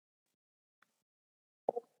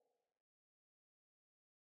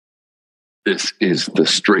This is the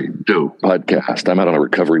Straight Dope Podcast. I'm out on a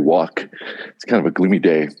recovery walk. It's kind of a gloomy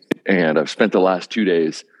day, and I've spent the last 2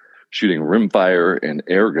 days shooting rimfire and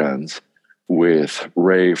air guns with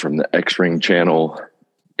Ray from the X-Ring channel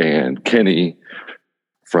and Kenny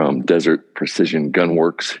from Desert Precision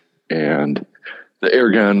Gunworks. And the air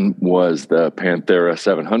gun was the Panthera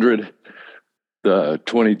 700. The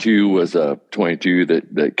 22 was a 22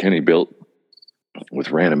 that Kenny built with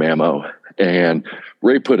random ammo. And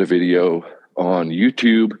Ray put a video on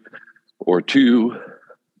YouTube or two,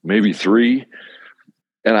 maybe three.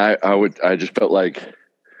 And I just felt like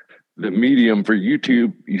the medium for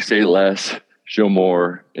YouTube, you say less, show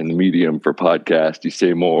more. And the medium for podcast, you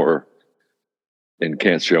say more and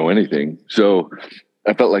can't show anything. So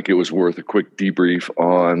I felt like it was worth a quick debrief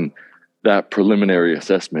on that preliminary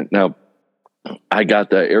assessment. Now, I got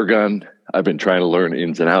the air gun. I've been trying to learn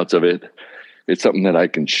ins and outs of it. It's something that I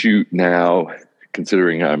can shoot now,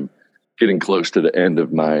 considering I'm getting close to the end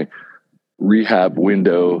of my rehab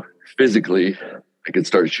window physically. I can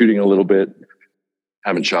start shooting a little bit.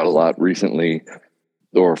 Haven't shot a lot recently,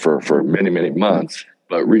 or for many, many months.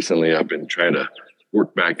 But recently I've been trying to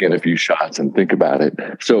work back in a few shots and think about it.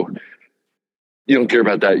 So you don't care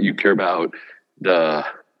about that. You care about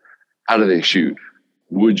how do they shoot?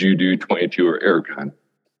 Would you do 22 or air gun?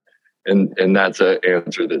 And that's an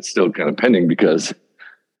answer that's still kind of pending, because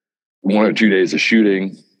 1 or 2 days of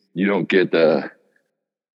shooting, you don't get the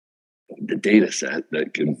data set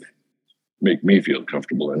that can make me feel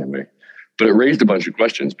comfortable anyway. But it raised a bunch of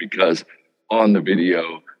questions, because on the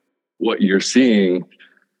video, what you're seeing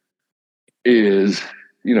is,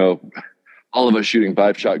 all of us shooting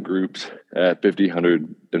 5-shot groups at 50,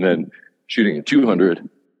 100, and then shooting at 200.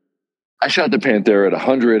 I shot the Panthera at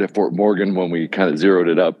 100 at Fort Morgan when we kind of zeroed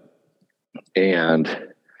it up and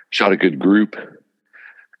shot a good group.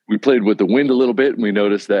 We played with the wind a little bit, and we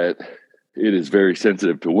noticed that it is very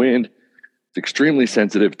sensitive to wind. It's extremely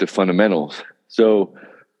sensitive to fundamentals. So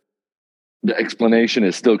the explanation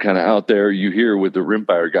is still kind of out there. You hear with the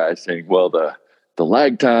rimfire guys saying, well, the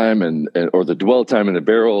lag time or the dwell time in the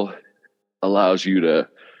barrel allows you to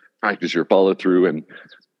practice your follow through. And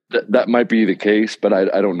that might be the case, but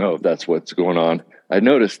I don't know if that's what's going on. I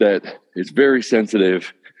noticed that it's very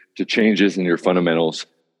sensitive to changes in your fundamentals,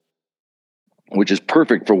 which is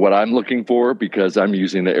perfect for what I'm looking for, because I'm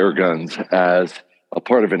using the air guns as a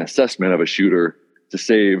part of an assessment of a shooter to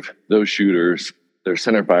save those shooters their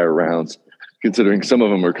centerfire rounds, considering some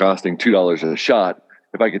of them are costing $2 a shot.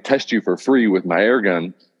 If I could test you for free with my air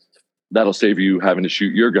gun, that'll save you having to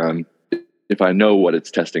shoot your gun if I know what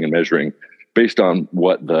it's testing and measuring based on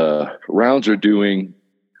what the rounds are doing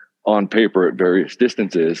on paper at various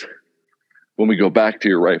distances. When we go back to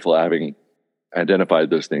your rifle, having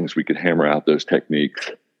identified those things, we could hammer out those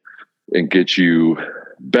techniques and get you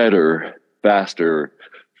better, faster,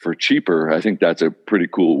 for cheaper. I think that's a pretty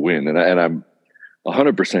cool win. And I'm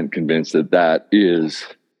 100% convinced that is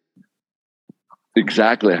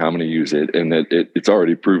exactly how I'm going to use it, and that it's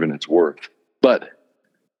already proven its worth. But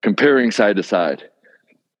comparing side to side,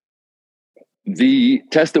 the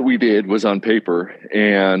test that we did was on paper,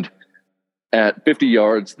 and at 50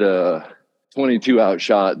 yards, the 22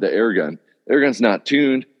 outshot the air gun. The air gun's not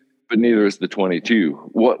tuned, but neither is the 22.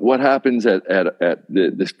 What happens at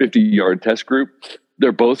this 50-yard test group?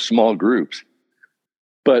 They're both small groups,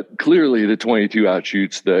 but clearly the 22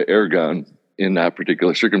 outshoots the air gun in that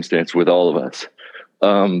particular circumstance with all of us.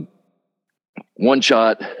 One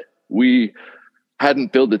shot, we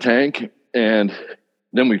hadn't filled the tank, and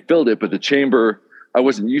then we filled it, but the chamber, I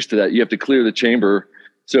wasn't used to that. You have to clear the chamber.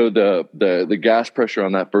 So the gas pressure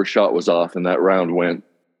on that first shot was off, and that round went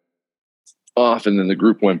off, and then the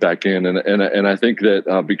group went back in. And I think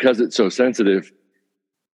that because it's so sensitive,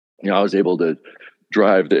 I was able to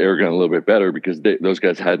drive the air gun a little bit better, because those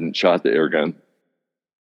guys hadn't shot the air gun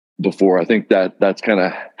before. I think that's kind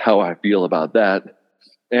of how I feel about that.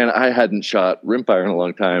 And I hadn't shot rimfire in a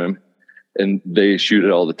long time, and they shoot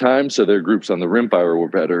it all the time, so their groups on the rimfire were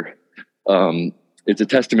better. It's a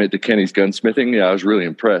testament to Kenny's gunsmithing. Yeah, I was really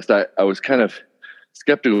impressed. I was kind of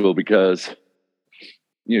skeptical, because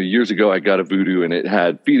years ago I got a Voodoo and it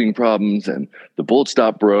had feeding problems, and the bolt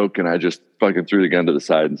stop broke, and I just fucking threw the gun to the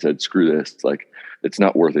side and said, screw this. It's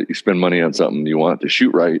not worth it. You spend money on something, you want it to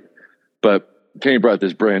shoot right. But Kenny brought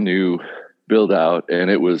this brand new build out,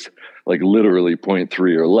 and it was like literally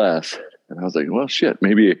 0.3 or less. And I was like, well, shit,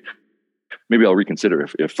 maybe I'll reconsider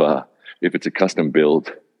if it's a custom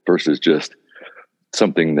build versus just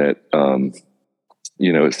something that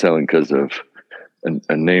is selling because of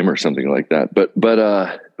a name or something like that. But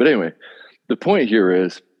anyway, the point here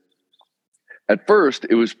is, at first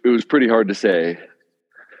it was pretty hard to say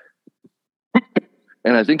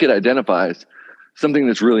And I think it identifies something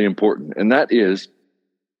that's really important. And that is,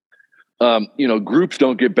 groups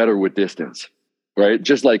don't get better with distance, right?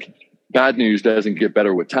 Just like bad news doesn't get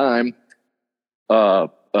better with time,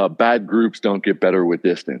 bad groups don't get better with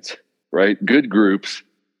distance, right? Good groups,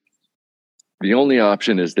 the only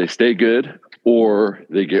option is they stay good or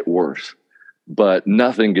they get worse, but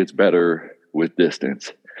nothing gets better with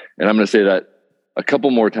distance. And I'm going to say that a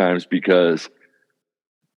couple more times because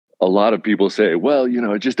a lot of people say, well,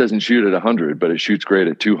 it just doesn't shoot at 100, but it shoots great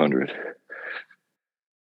at 200.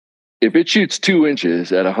 If it shoots 2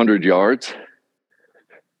 inches at 100 yards,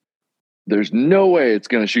 there's no way it's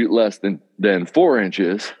going to shoot less than 4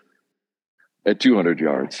 inches at 200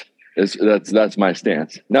 yards. That's my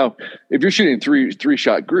stance. Now, if you're shooting three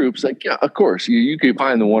shot groups, like, yeah, of course, you can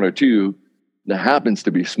find the one or two that happens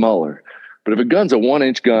to be smaller. But if a gun's a 1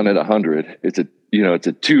 inch gun at 100, it's a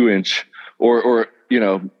 2 inch, or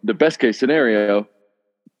the best case scenario,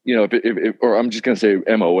 if or I'm just going to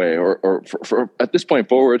say MOA, or for at this point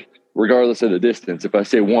forward, regardless of the distance, if I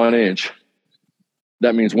say 1 inch,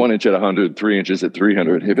 that means 1 inch at 100, 3 inches at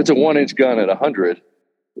 300. If it's a 1 inch gun at 100,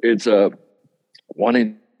 it's a 1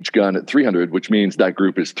 inch gun at 300, which means that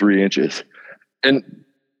group is 3 inches. And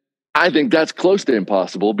I think that's close to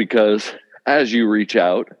impossible because as you reach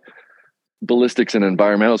out, ballistics and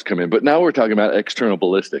environmentals come in. But now we're talking about external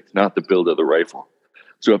ballistics, not the build of the rifle.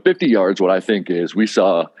 So at 50 yards, what I think is we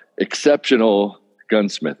saw exceptional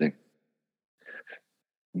gunsmithing.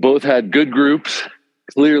 Both had good groups.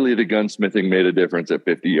 Clearly, the gunsmithing made a difference at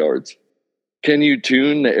 50 yards. Can you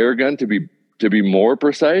tune the air gun to be more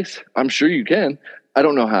precise? I'm sure you can. I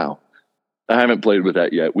don't know how. I haven't played with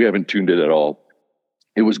that yet. We haven't tuned it at all.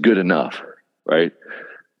 It was good enough, right?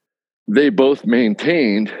 They both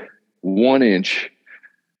maintained 1 inch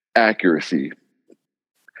accuracy,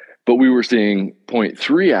 but we were seeing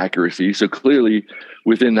 0.3 accuracy. So clearly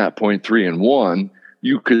within that 0.3 and 1,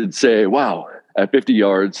 you could say, wow, at 50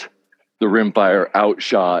 yards, the rimfire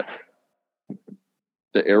outshot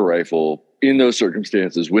the air rifle in those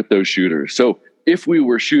circumstances with those shooters. So if we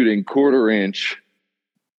were shooting 1/4 inch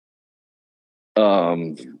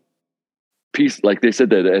piece, like they said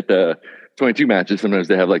that at the 22 matches, sometimes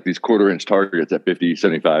they have like these 1/4 inch targets at 50,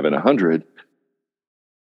 75, and 100.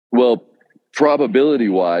 Well, probability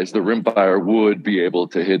wise, the rimfire would be able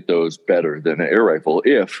to hit those better than an air rifle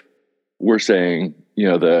if we're saying,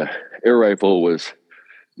 the air rifle was,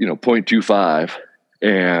 0.25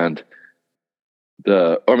 and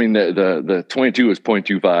the 22 was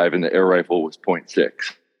 0.25 and the air rifle was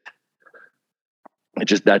 0.6.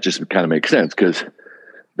 That just kind of makes sense because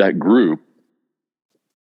that group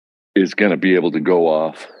is going to be able to go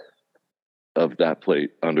off of that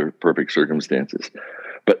plate under perfect circumstances.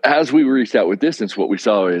 But as we reached out with distance, what we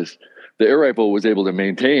saw is the air rifle was able to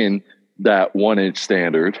maintain that 1 inch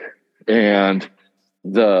standard, and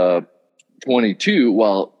the 22,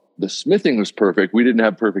 while the smithing was perfect, we didn't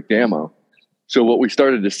have perfect ammo. So what we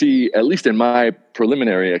started to see, at least in my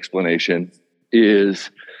preliminary explanation, is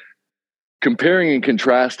comparing and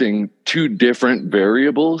contrasting two different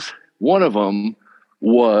variables. One of them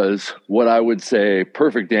was what I would say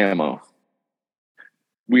perfect ammo.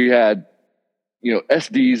 We had,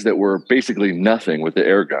 SDs that were basically nothing with the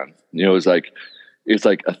air gun. It's like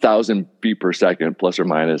 1,000 feet per second, plus or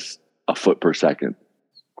minus a foot per second.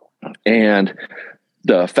 And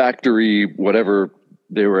the factory, whatever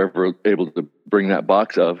they were ever able to bring that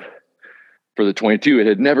box of, for the 22, it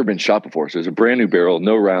had never been shot before. So it was a brand new barrel,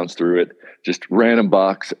 no rounds through it, just random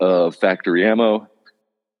box of factory ammo.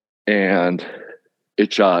 And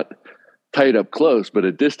it shot tight up close, but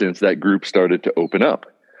at distance, that group started to open up.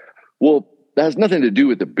 Well, that has nothing to do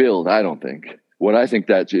with the build, I don't think. What I think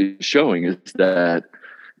that is showing is that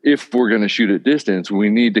if we're going to shoot at distance, we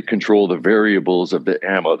need to control the variables of the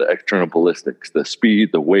ammo, the external ballistics, the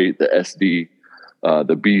speed, the weight, the SD,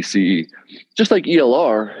 the BC. Just like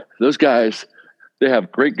ELR, those guys, they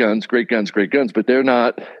have great guns, but they're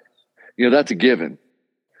not, that's a given.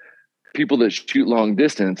 People that shoot long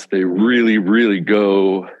distance, they really, really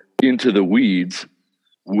go into the weeds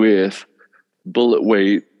with bullet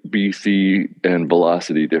weight, BC, and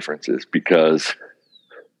velocity differences, because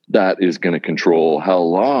that is going to control how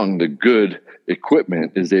long the good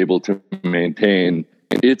equipment is able to maintain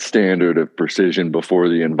its standard of precision before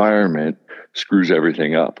the environment screws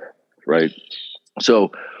everything up, right?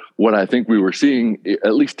 So what I think we were seeing,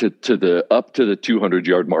 at least to the up to the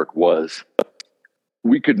 200-yard mark, was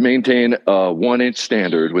we could maintain a 1 inch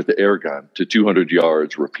standard with the air gun to 200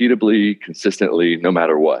 yards repeatably, consistently, no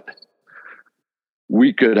matter what.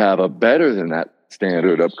 We could have a better than that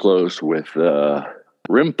standard up close with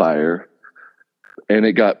rimfire And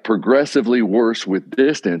it got progressively worse with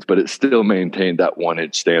distance, but it still maintained that 1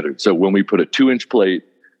 inch standard. So when we put a 2-inch plate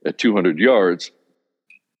at 200 yards,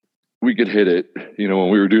 we could hit it. When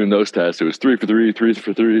we were doing those tests, it was 3 for 3, 3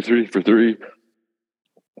 for 3, 3 for 3.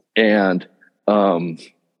 And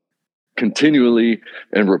continually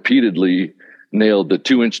and repeatedly nailed the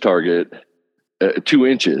 2-inch target, 2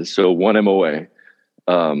 inches, so 1 MOA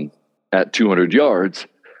at 200 yards.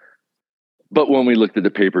 But when we looked at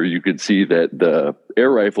the paper, you could see that the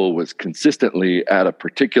air rifle was consistently at a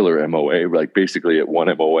particular MOA, like basically at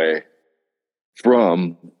 1 MOA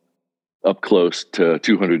from up close to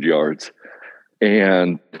 200 yards.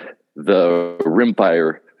 And the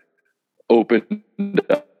rimfire opened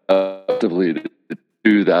up to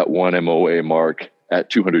do that 1 MOA mark at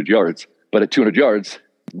 200 yards. But at 200 yards,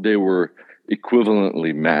 they were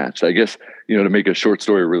equivalently matched. I guess, to make a short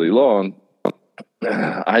story really long,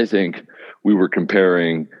 I think we were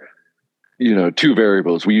comparing, two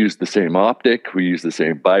variables. We used the same optic, we used the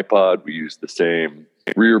same bipod, we used the same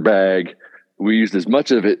rear bag. We used as much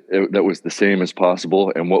of it that was the same as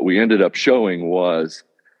possible. And what we ended up showing was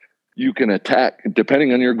you can attack,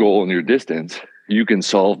 depending on your goal and your distance, you can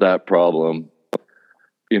solve that problem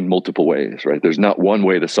in multiple ways, right? There's not one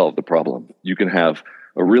way to solve the problem. You can have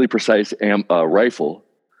a really precise rifle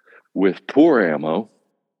with poor ammo,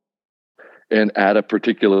 and at a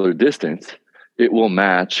particular distance, it will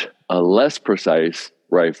match a less precise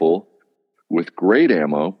rifle with great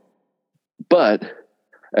ammo. But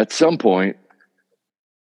at some point,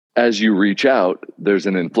 as you reach out, there's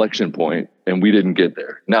an inflection point, and we didn't get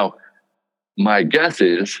there. Now, my guess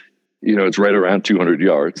is, it's right around 200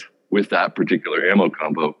 yards with that particular ammo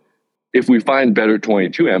combo. If we find better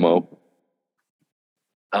 22 ammo,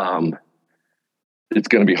 it's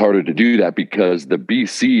going to be harder to do that because the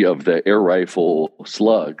BC of the air rifle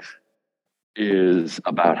slugs is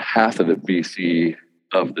about half of the BC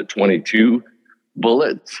of the 22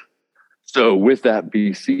 bullets. So with that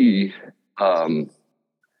BC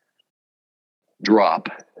drop,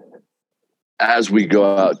 as we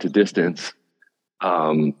go out to distance,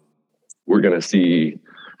 we're going to see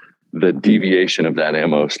the deviation of that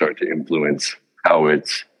ammo start to influence how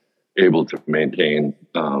it's able to maintain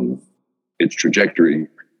its trajectory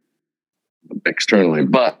externally.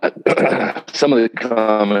 But some of the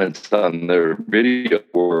comments on their video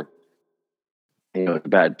were, it's a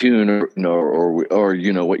bad tune, or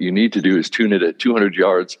what you need to do is tune it at 200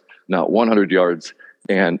 yards, not 100 yards.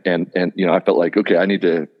 And I felt like, okay, I need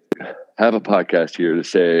to have a podcast here to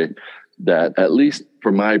say that, at least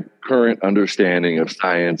for my current understanding of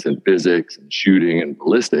science and physics and shooting and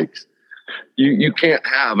ballistics, you can't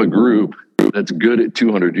have a group that's good at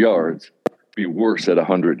 200 yards be worse at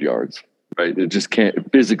 100 yards, right? It just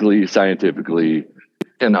can't, physically, scientifically,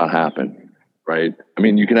 cannot happen, right? I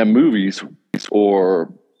mean, you can have movies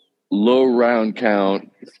or low round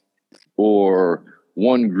count or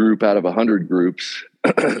one group out of 100 groups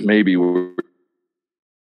maybe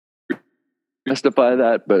justify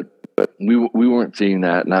that, but we weren't seeing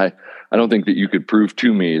that. And I don't think that you could prove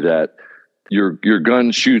to me that your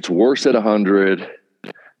gun shoots worse at 100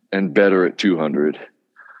 and better at 200.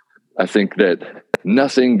 I think that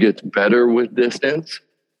nothing gets better with distance,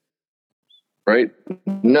 right?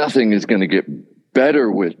 Nothing is going to get better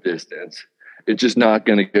with distance. It's just not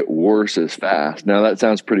going to get worse as fast. Now, that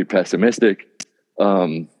sounds pretty pessimistic,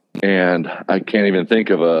 and I can't even think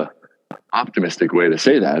of a optimistic way to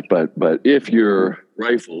say that. But if your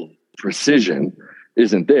rifle precision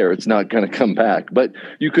isn't there, it's not going to come back. But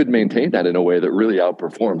you could maintain that in a way that really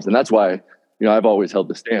outperforms, and that's why I've always held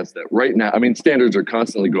the stance that right now, I mean, standards are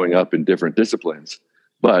constantly going up in different disciplines,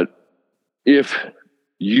 but if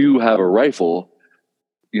you have a rifle,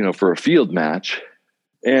 for a field match,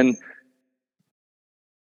 and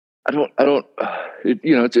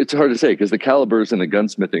it's hard to say because the calibers and the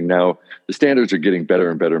gunsmithing now, the standards are getting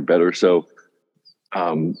better and better and better. So,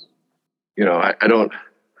 I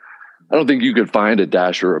don't think you could find a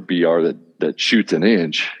dash or a BR that shoots an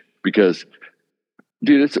inch, because,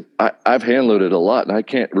 dude, I've hand loaded a lot, and I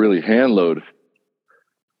can't really hand load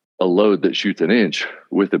a load that shoots an inch.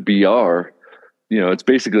 With a BR. It's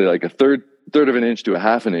basically like a third of an inch to a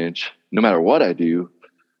half an inch, no matter what I do.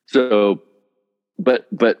 So, but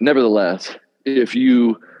nevertheless, if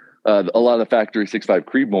you a lot of the factory 6.5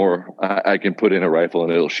 Creedmoor, I can put in a rifle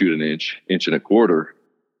and it'll shoot an inch and a quarter.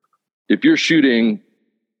 If you're shooting,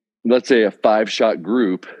 let's say, a 5-shot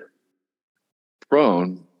group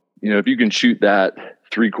prone, if you can shoot that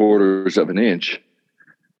 3/4 of an inch,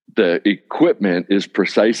 the equipment is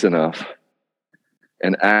precise enough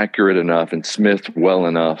and accurate enough and smithed well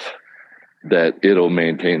enough that it'll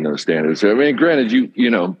maintain those standards. I mean, granted,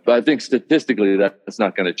 I think statistically that's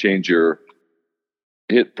not going to change your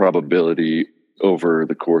hit probability over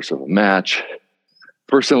the course of a match.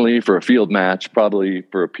 Personally, for a field match, probably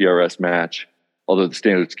for a PRS match, although the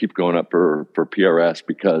standards keep going up for PRS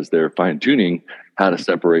because they're fine tuning how to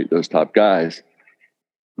separate those top guys.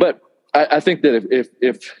 But I think that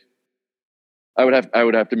if I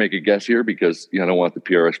would have to make a guess here, because I don't want the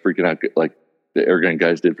PRS freaking out like the airgun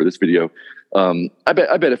guys did for this video. I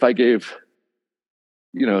bet if I gave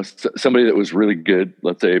somebody that was really good,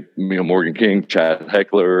 let's say Morgan King, Chad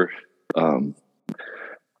Heckler,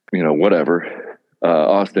 whatever,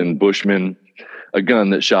 Austin Bushman, a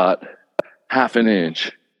gun that shot half an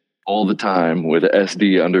inch all the time with an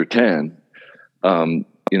SD under 10,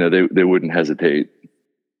 they wouldn't hesitate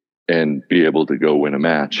and be able to go win a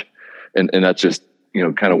match. And that's just,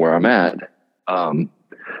 kind of where I'm at.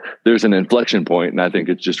 There's an inflection point, and I think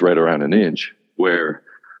it's just right around an inch, where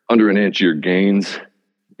under an inch, your gains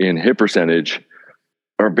in hit percentage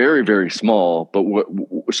are very, very small. But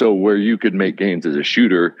so where you could make gains as a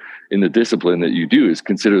shooter in the discipline that you do is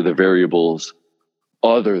consider the variables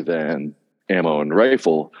other than ammo and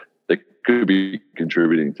rifle that could be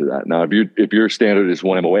contributing to that. Now, if your standard is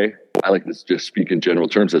 1 MOA, I like to just speak in general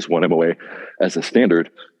terms as 1 MOA as a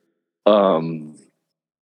standard. You're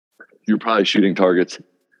probably shooting targets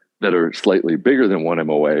that are slightly bigger than 1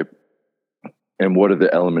 MOA. And what are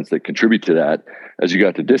the elements that contribute to that? As you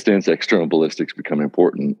got to distance, external ballistics become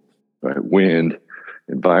important, right? Wind,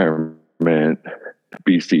 environment,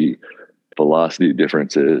 BC, velocity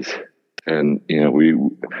differences. And, we're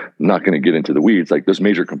not going to get into the weeds, like those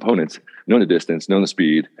major components, knowing the distance, knowing the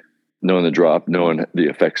speed, knowing the drop, knowing the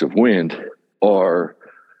effects of wind are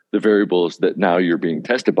the variables that now you're being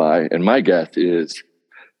tested by. And my guess is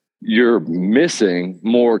you're missing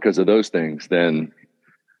more because of those things than,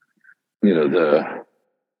 the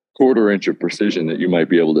 1/4 inch of precision that you might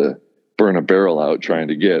be able to burn a barrel out trying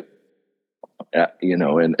to get at,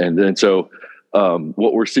 and then so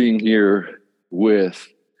what we're seeing here with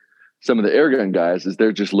some of the airgun guys is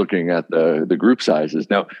they're just looking at the group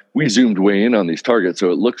sizes. Now, we zoomed way in on these targets,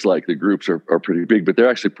 so it looks like the groups are pretty big, but they're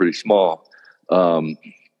actually pretty small.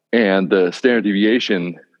 And the standard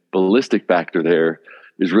deviation ballistic factor there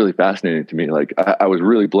is really fascinating to me. Like I was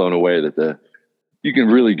really blown away that you can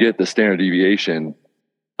really get the standard deviation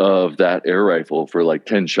of that air rifle for like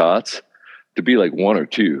 10 shots to be like 1 or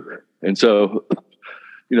 2. And so,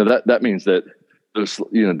 that means that those,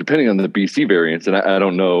 depending on the BC variants, and I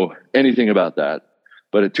don't know anything about that,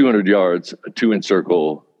 but at 200 yards, a 2-inch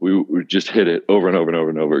circle, we just hit it over and over and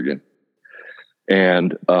over and over again.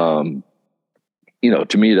 And,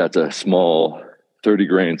 to me, that's a small 30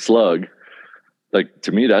 grain slug. Like,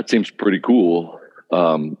 to me, that seems pretty cool.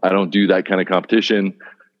 I don't do that kind of competition.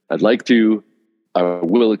 I'd like to. I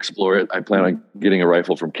will explore it. I plan on getting a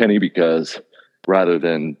rifle from Kenny because rather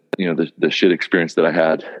than, the shit experience that I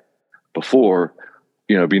had before,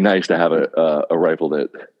 it'd be nice to have a rifle that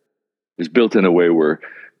is built in a way where,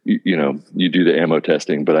 you do the ammo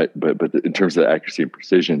testing, but in terms of the accuracy and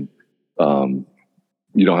precision,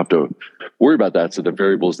 you don't have to worry about that. So the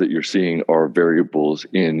variables that you're seeing are variables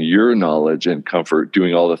in your knowledge and comfort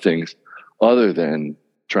doing all the things other than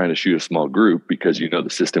trying to shoot a small group because the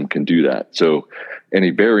system can do that. So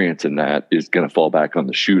any variance in that is going to fall back on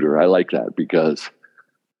the shooter. I like that because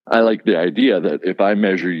I like the idea that if I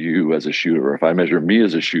measure you as a shooter, or if I measure me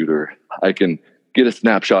as a shooter, I can get a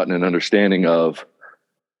snapshot and an understanding of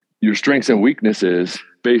your strengths and weaknesses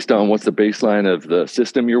based on what's the baseline of the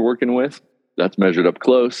system you're working with. That's measured up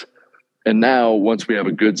close. And now once we have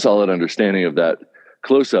a good solid understanding of that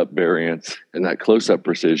close-up variance and that close-up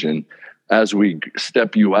precision, as we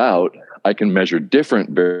step you out, I can measure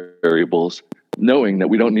different variables knowing that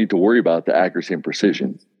we don't need to worry about the accuracy and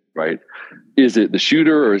precision, right? Is it the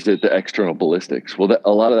shooter or is it the external ballistics? Well,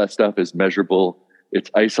 a lot of that stuff is measurable. It's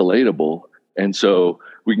isolatable. And so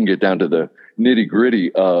we can get down to the nitty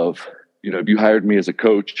gritty of, if you hired me as a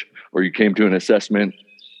coach or you came to an assessment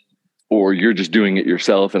or you're just doing it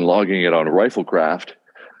yourself and logging it on a Riflecraft,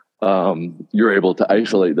 you're able to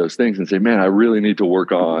isolate those things and say, man, I really need to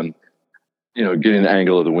work on, getting the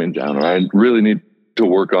angle of the wind down, or I really need to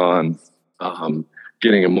work on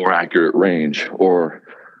getting a more accurate range, or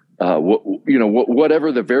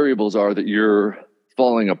whatever the variables are that you're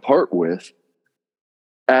falling apart with.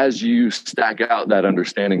 As you stack out that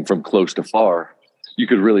understanding from close to far, you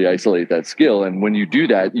could really isolate that skill. And when you do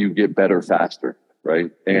that, you get better faster,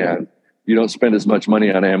 right? And you don't spend as much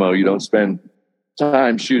money on ammo. You don't spend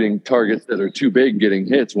time shooting targets that are too big, getting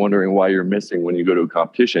hits, wondering why you're missing when you go to a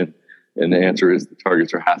competition. And the answer is the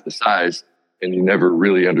targets are half the size, and you never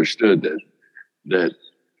really understood that that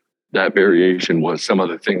that variation was some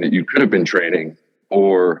other thing that you could have been training,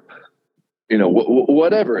 or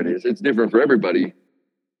whatever it is. It's different for everybody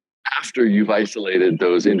after you've isolated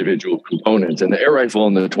those individual components. And the air rifle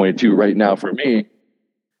and the 22 right now for me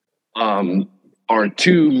are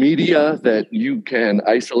two media that you can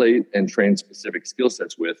isolate and train specific skill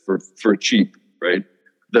sets with for cheap, right?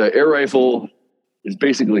 The air rifle is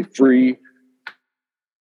basically free.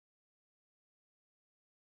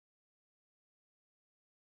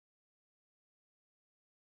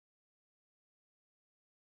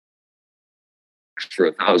 For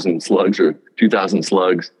 1,000 slugs or 2,000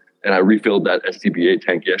 slugs, and I refilled that STBA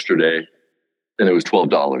tank yesterday, and it was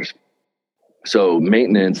 $12. So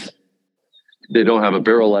maintenance, they don't have a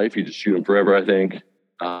barrel life. You just shoot them forever, I think.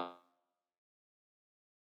 I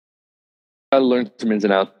learned some ins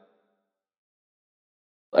and outs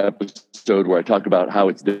episode where I talk about how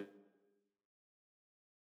it's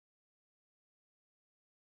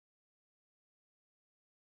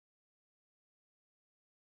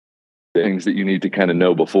things that you need to kind of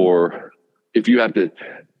know before. If you have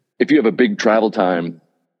a big travel time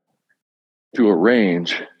to a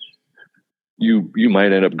range, you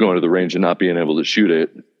might end up going to the range and not being able to shoot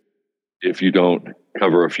it if you don't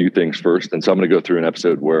cover a few things first. And so I'm going to go through an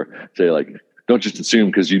episode where say, like, don't just assume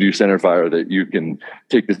because you do center fire that you can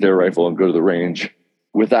take this air rifle and go to the range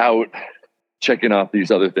without checking off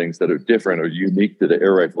these other things that are different or unique to the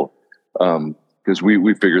air rifle. Because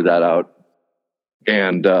we figured that out.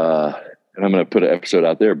 And I'm going to put an episode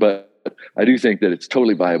out there, but I do think that it's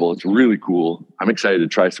totally viable. It's really cool. I'm excited to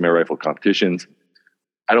try some air rifle competitions.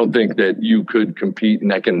 I don't think that you could compete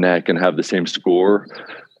neck and neck and have the same score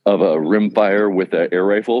of a rimfire with an air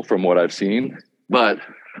rifle from what I've seen. But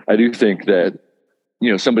I do think that,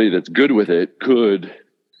 somebody that's good with it could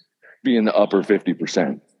be in the upper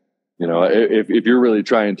 50%. If you're really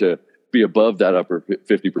trying to be above that upper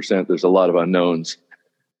 50%, there's a lot of unknowns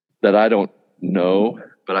that I don't know,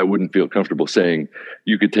 but I wouldn't feel comfortable saying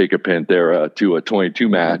you could take a Panthera to a 22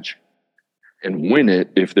 match and win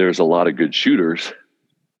it if there's a lot of good shooters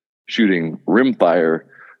shooting rimfire.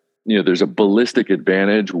 There's a ballistic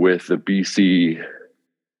advantage with the BC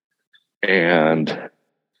and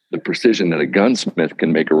the precision that a gunsmith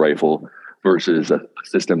can make a rifle versus a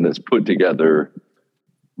system that's put together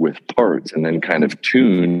with parts and then kind of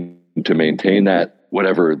tuned to maintain that,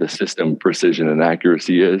 whatever the system precision and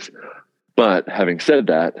accuracy is. But having said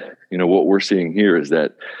that, what we're seeing here is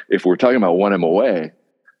that if we're talking about one MOA,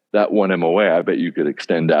 that one MOA, I bet you could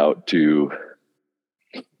extend out to,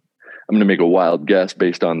 I'm going to make a wild guess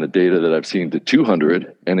based on the data that I've seen, to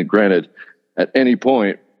 200. And granted, at any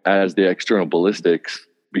point, as the external ballistics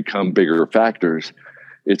become bigger factors,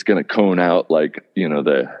 it's going to cone out like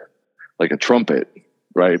a trumpet,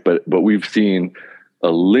 right? But we've seen a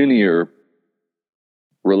linear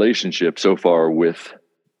relationship so far with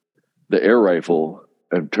the air rifle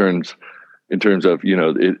in terms of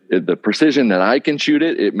the precision that I can shoot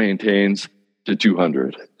it maintains to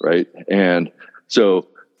 200, right? And so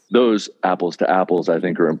those apples to apples, I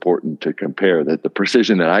think, are important to compare. That the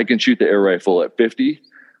precision that I can shoot the air rifle at 50,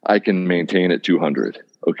 I can maintain at 200.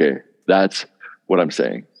 Okay, that's what I'm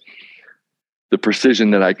saying. The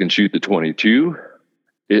precision that I can shoot the 22,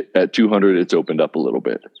 at 200, it's opened up a little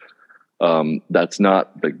bit. That's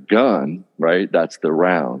not the gun, right? That's the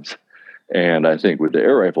rounds. And I think with the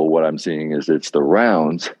air rifle, what I'm seeing is it's the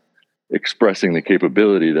rounds expressing the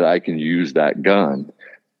capability that I can use that gun.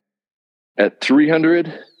 At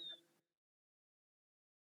 300,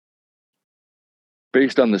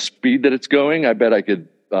 based on the speed that it's going, I bet I could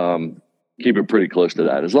keep it pretty close to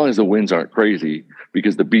that, as long as the winds aren't crazy,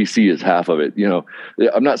 because the BC is half of it.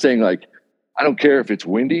 I'm not saying I don't care if it's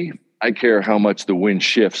windy. I care how much the wind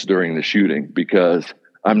shifts during the shooting, because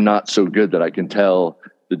I'm not so good that I can tell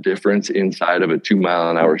the difference inside of a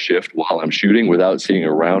 2-mile-an-hour shift while I'm shooting without seeing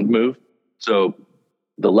a round move. So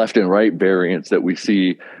the left and right variance that we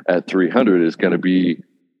see at 300 is going to be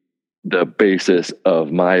the basis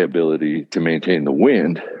of my ability to maintain the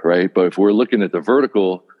wind, right? But if we're looking at the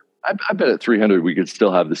vertical, I bet at 300 we could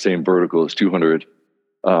still have the same vertical as 200.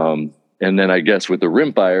 And then I guess with the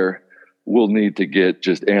rimfire, we'll need to get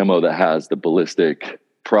just ammo that has the ballistic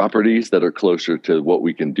properties that are closer to what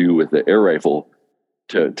we can do with the air rifle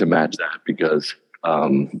to match that, because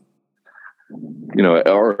already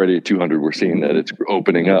at 200 we're seeing that it's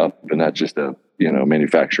opening up, and that's just a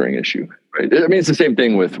manufacturing issue, right? I mean, it's the same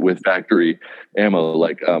thing with factory ammo.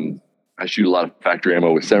 Like I shoot a lot of factory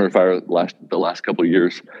ammo with center fire the last couple of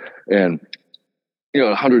years, and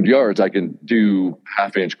 100 yards I can do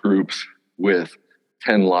half-inch groups with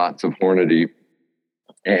 10 lots of Hornady,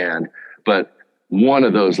 but one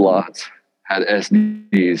of those lots had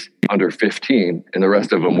SDs under 15, and the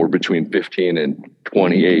rest of them were between 15 and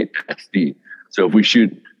 28 SD. So if we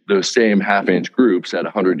shoot those same half-inch groups at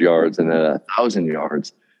 100 yards and at 1,000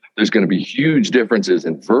 yards, there's going to be huge differences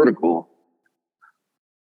in vertical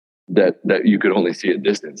that you could only see at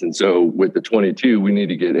distance. And so with the 22, we need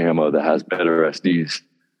to get ammo that has better SDs.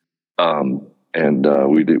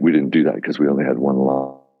 We didn't do that because we only had one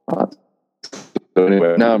lot. So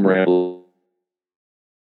anyway, now I'm rambling.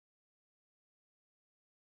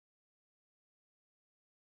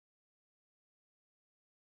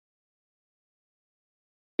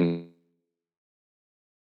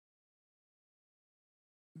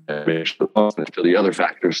 Until the other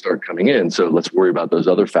factors start coming in. So let's worry about those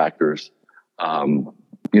other factors, at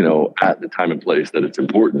the time and place that it's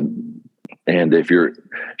important. And if you're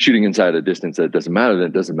shooting inside a distance that doesn't matter, then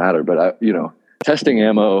it doesn't matter. But testing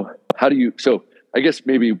ammo, how do you? So I guess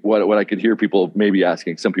maybe what I could hear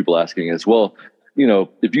some people asking is, well,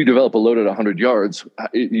 if you develop a load at 100 yards,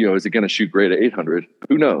 is it going to shoot great at 800?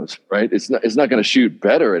 Who knows, right? It's not going to shoot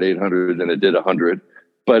better at 800 than it did 100.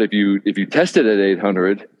 But if you test it at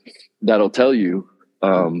 800, that'll tell you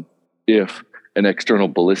if an external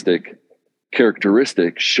ballistic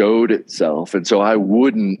characteristic showed itself. And so I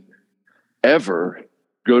wouldn't ever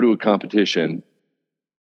go to a competition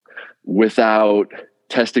without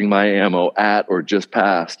testing my ammo at or just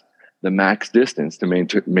past the max distance to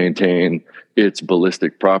maintain its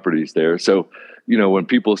ballistic properties there. So, when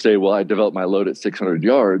people say, well, I developed my load at 600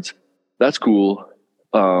 yards, that's cool.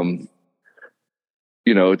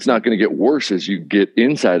 It's not going to get worse as you get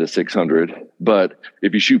inside of 600. But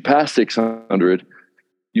if you shoot past 600,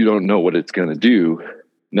 you don't know what it's going to do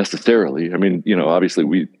necessarily. I mean, obviously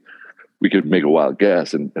we could make a wild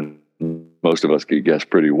guess, and most of us could guess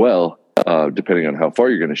pretty well, depending on how far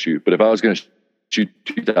you're going to shoot. But if I was going to shoot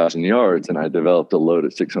 2,000 yards and I developed a load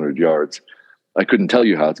at 600 yards, I couldn't tell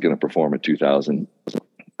you how it's going to perform at 2,000.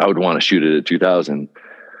 I would want to shoot it at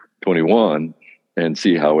 2,021 and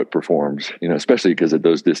see how it performs, especially because at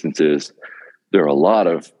those distances, there are a lot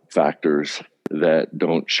of factors that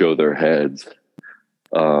don't show their heads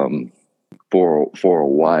for a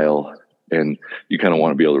while. And you kind of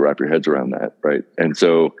want to be able to wrap your heads around that, right? And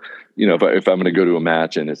so, if I'm going to go to a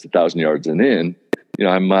match and it's 1,000 yards and in,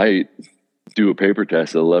 I might do a paper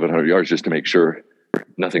test at 1,100 yards just to make sure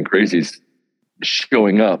nothing crazy's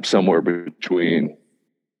showing up somewhere between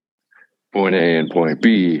point A and point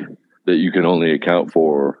B that you can only account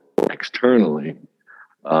for externally.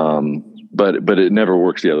 But it never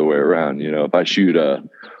works the other way around. If I shoot a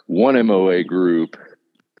 1 MOA group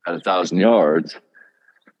at 1,000 yards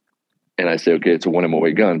and I say, okay, it's a 1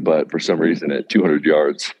 MOA gun, but for some reason at 200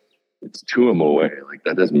 yards, it's 2 MOA. Like,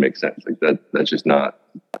 that doesn't make sense. Like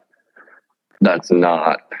that's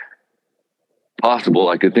not possible.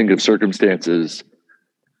 I could think of circumstances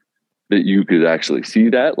that you could actually see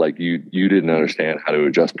that, like you didn't understand how to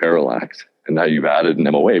adjust parallax, and now you've added an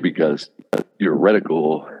MOA because your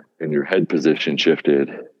reticle and your head position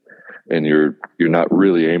shifted, and you're not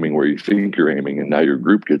really aiming where you think you're aiming, and now your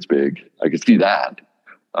group gets big. I could see that.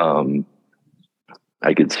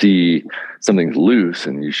 I could see something's loose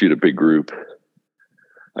and you shoot a big group.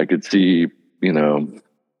 I could see,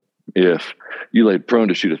 if you laid prone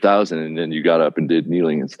to shoot 1,000 and then you got up and did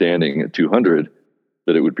kneeling and standing at 200,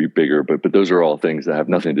 that it would be bigger. But those are all things that have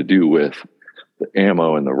nothing to do with the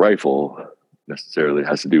ammo and the rifle necessarily. It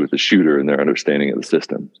has to do with the shooter and their understanding of the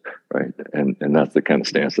system, right? And that's the kind of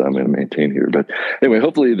stance that I'm going to maintain here. But anyway,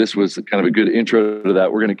 hopefully this was kind of a good intro to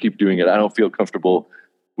that. We're going to keep doing it. I don't feel comfortable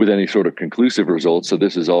with any sort of conclusive results. So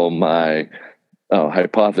this is all my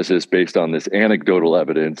hypothesis based on this anecdotal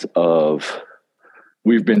evidence of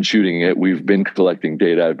we've been shooting it. We've been collecting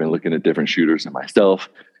data. I've been looking at different shooters and myself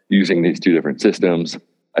using these two different systems.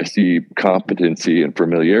 I see competency and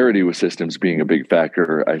familiarity with systems being a big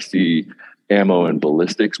factor. I see ammo and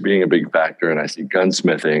ballistics being a big factor. And I see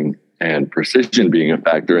gunsmithing and precision being a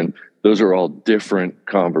factor. And those are all different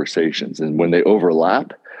conversations. And when they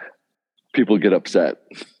overlap, people get upset.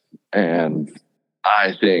 And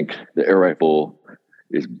I think the air rifle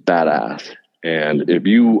is badass. And if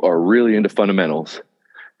you are really into fundamentals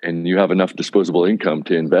and you have enough disposable income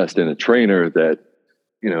to invest in a trainer that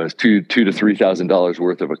is $2,000 to $3,000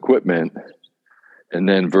 worth of equipment, and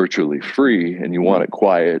then virtually free, and you want it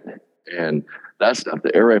quiet and that stuff,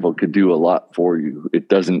 the air rifle could do a lot for you. It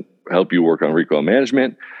doesn't help you work on recoil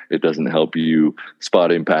management. It doesn't help you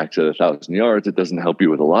spot impacts at 1,000 yards. It doesn't help you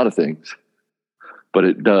with a lot of things, but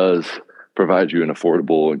it does provide you an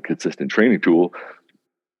affordable and consistent training tool.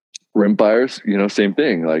 Rimfires, same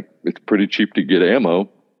thing. Like, it's pretty cheap to get ammo.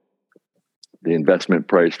 The investment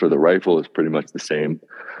price for the rifle is pretty much the same.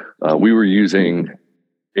 We were using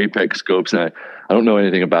Apex scopes, and I don't know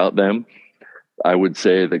anything about them. I would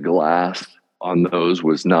say the glass on those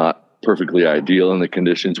was not perfectly ideal in the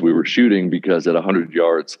conditions we were shooting, because at 100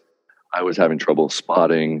 yards, I was having trouble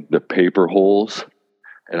spotting the paper holes.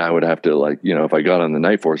 And I would have to, like, if I got on the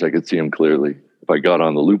Night Force, I could see them clearly. If I got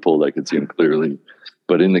on the Loophole, I could see them clearly.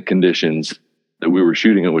 But in the conditions that we were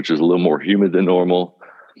shooting in, which was a little more humid than normal,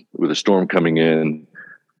 with a storm coming in,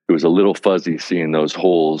 it was a little fuzzy seeing those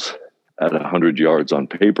holes at 100 yards on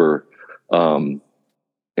paper. And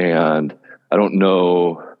I don't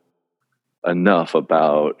know enough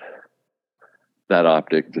about that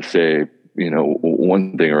optic to say,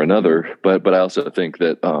 one thing or another. But I also think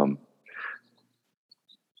that,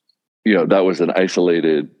 that was an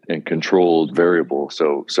isolated and controlled variable.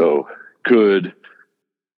 So could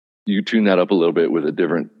you tune that up a little bit with a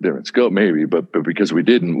different scope? Maybe, but because we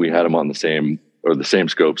didn't, we had them on the same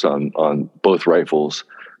scopes on both rifles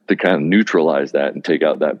to kind of neutralize that and take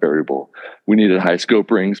out that variable. We needed high scope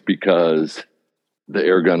rings because the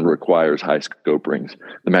air gun requires high scope rings.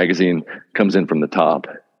 The magazine comes in from the top,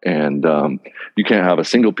 and you can't have a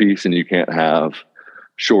single piece, and you can't have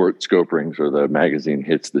short scope rings or the magazine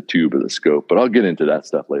hits the tube of the scope. But I'll get into that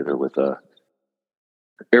stuff later with a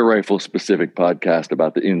air rifle specific podcast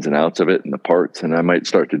about the ins and outs of it and the parts. And I might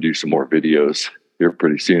start to do some more videos here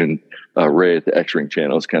pretty soon. Ray at the X-Ring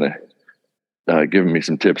channel is kind of giving me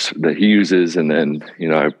some tips that he uses. And then,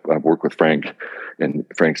 I've worked with Frank, and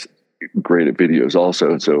Frank's great at videos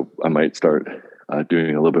also. So I might start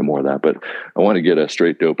doing a little bit more of that. But I want to get a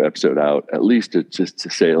straight dope episode out, at least just to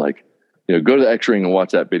say, like, go to the X-Ring and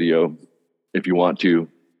watch that video if you want to.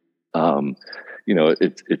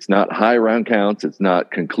 It's not high round counts. It's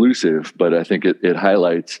not conclusive, but I think it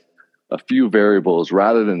highlights a few variables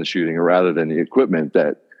rather than the shooting or rather than the equipment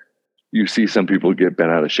that you see some people get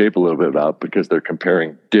bent out of shape a little bit about, because they're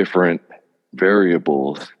comparing different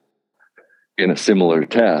variables in a similar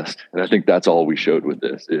test. And I think that's all we showed with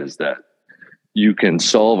this, is that you can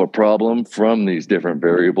solve a problem from these different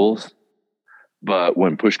variables. But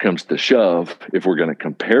when push comes to shove, if we're going to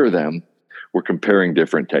compare them, we're comparing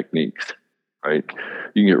different techniques, right?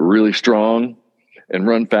 You can get really strong and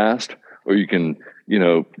run fast, or you can,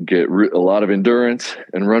 get a lot of endurance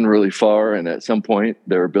and run really far. And at some point,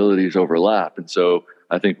 their abilities overlap. And so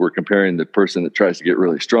I think we're comparing the person that tries to get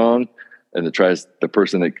really strong and the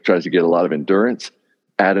person that tries to get a lot of endurance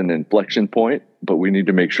at an inflection point. But we need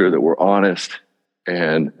to make sure that we're honest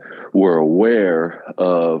and we're aware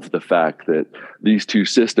of the fact that these two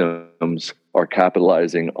systems are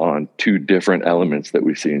capitalizing on two different elements that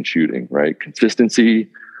we see in shooting, right? Consistency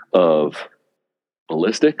of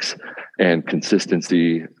ballistics and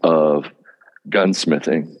consistency of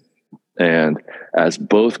gunsmithing. And as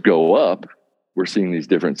both go up, we're seeing these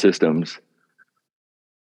different systems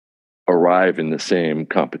arrive in the same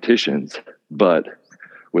competitions, but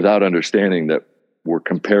without understanding that we're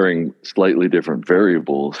comparing slightly different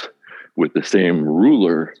variables with the same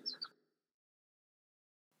ruler.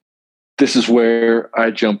 This is where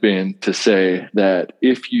I jump in to say that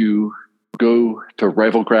if you go to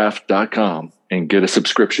riflecraft.com and get a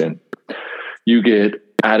subscription, you get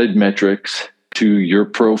added metrics to your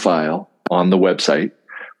profile on the website,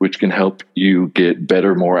 which can help you get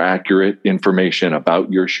better, more accurate information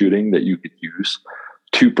about your shooting that you could use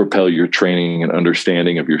to propel your training and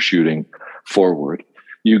understanding of your shooting forward.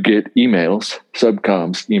 You get emails,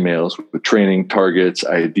 subcoms emails with training targets,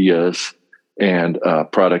 ideas, and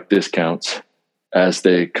product discounts as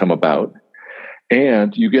they come about.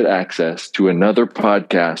 And you get access to another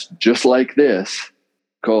podcast just like this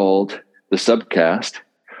called The Subcast,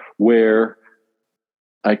 where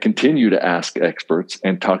I continue to ask experts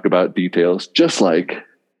and talk about details just like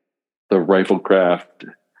the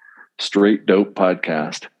Riflecraft Straight Dope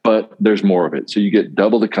podcast, but there's more of it. So you get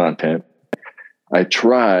double the content. I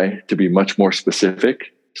try to be much more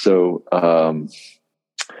specific. So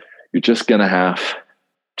you're just going to have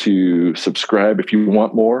to subscribe if you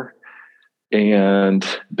want more, and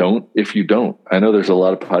don't if you don't. I know there's a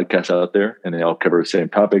lot of podcasts out there and they all cover the same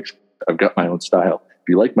topics. I've got my own style. If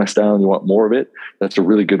you like my style and you want more of it, that's a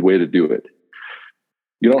really good way to do it.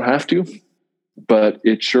 You don't have to, but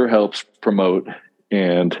it sure helps promote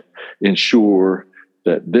and ensure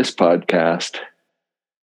that this podcast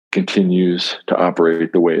continues to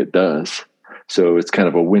operate the way it does. So it's kind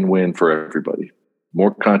of a win-win for everybody.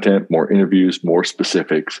 More content, more interviews, more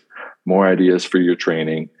specifics, more ideas for your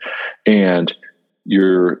training, and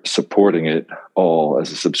you're supporting it all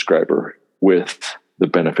as a subscriber with the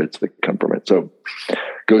benefits that come from it. So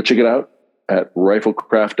go check it out at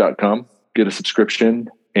riflecraft.com, get a subscription,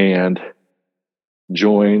 and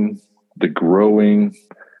join the growing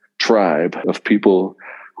tribe of people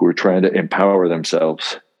who are trying to empower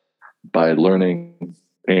themselves by learning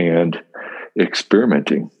and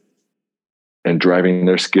experimenting and driving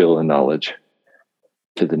their skill and knowledge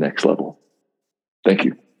to the next level. Thank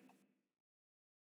you.